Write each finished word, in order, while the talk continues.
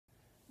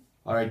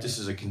All right, this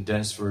is a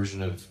condensed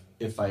version of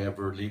If I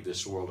Ever Leave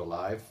This World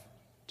Alive,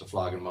 the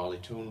Flogging Molly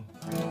tune.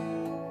 If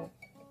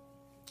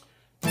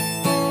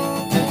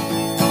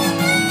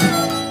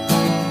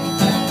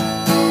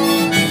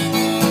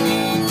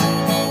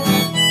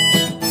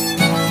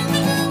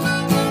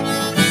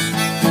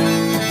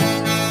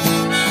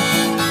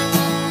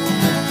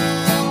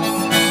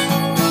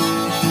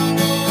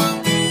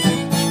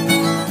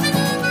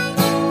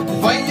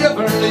I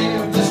ever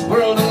leave this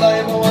world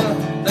alive, I wanna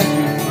thank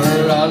you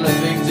for all the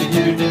things that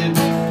you did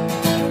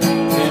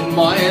in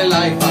my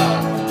life.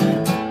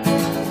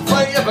 If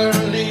I ever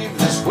leave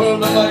this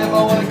world alive,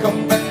 I wanna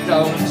come back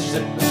down and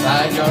sit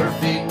beside your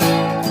feet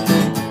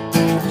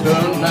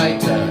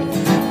tonight.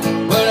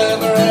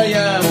 Wherever I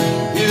am,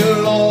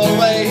 you'll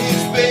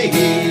always be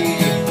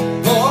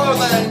more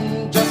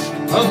than just a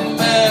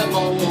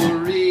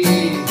memory.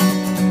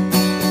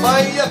 If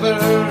I ever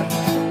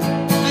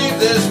leave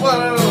this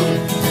world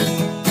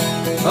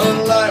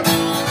alive.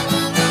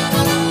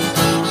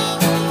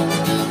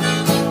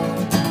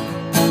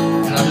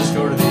 And I'll just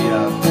go to the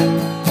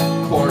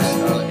chorus,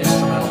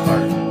 instrumental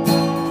part.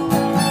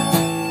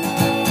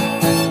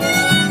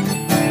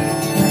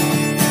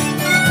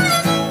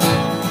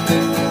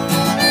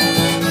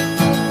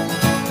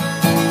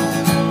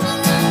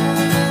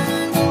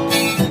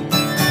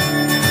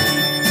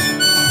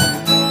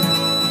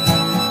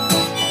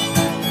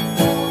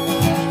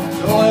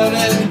 So when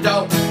in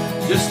doubt,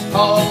 just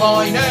call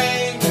my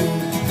name.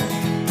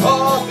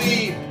 Call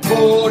me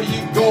before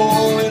you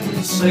go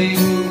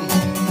insane.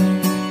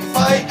 If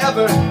I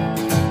ever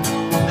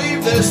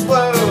leave this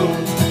world,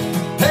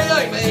 hey,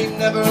 I may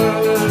never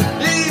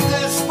leave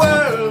this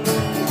world,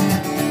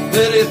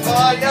 but if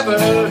I ever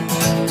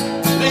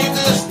leave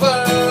this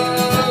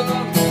world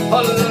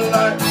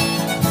alive,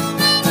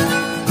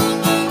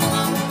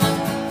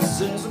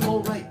 says I'm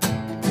alright,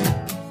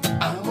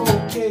 I'm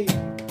okay,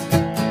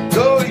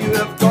 though you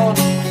have gone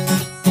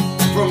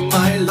from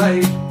my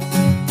life.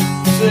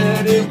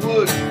 Said it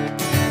would,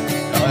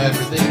 now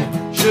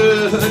everything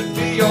should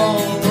be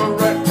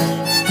alright.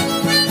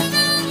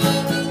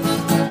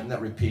 And that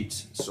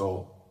repeats,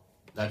 so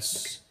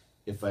that's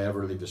If I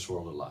Ever Leave This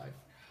World Alive.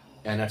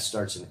 And that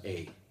starts in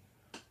A.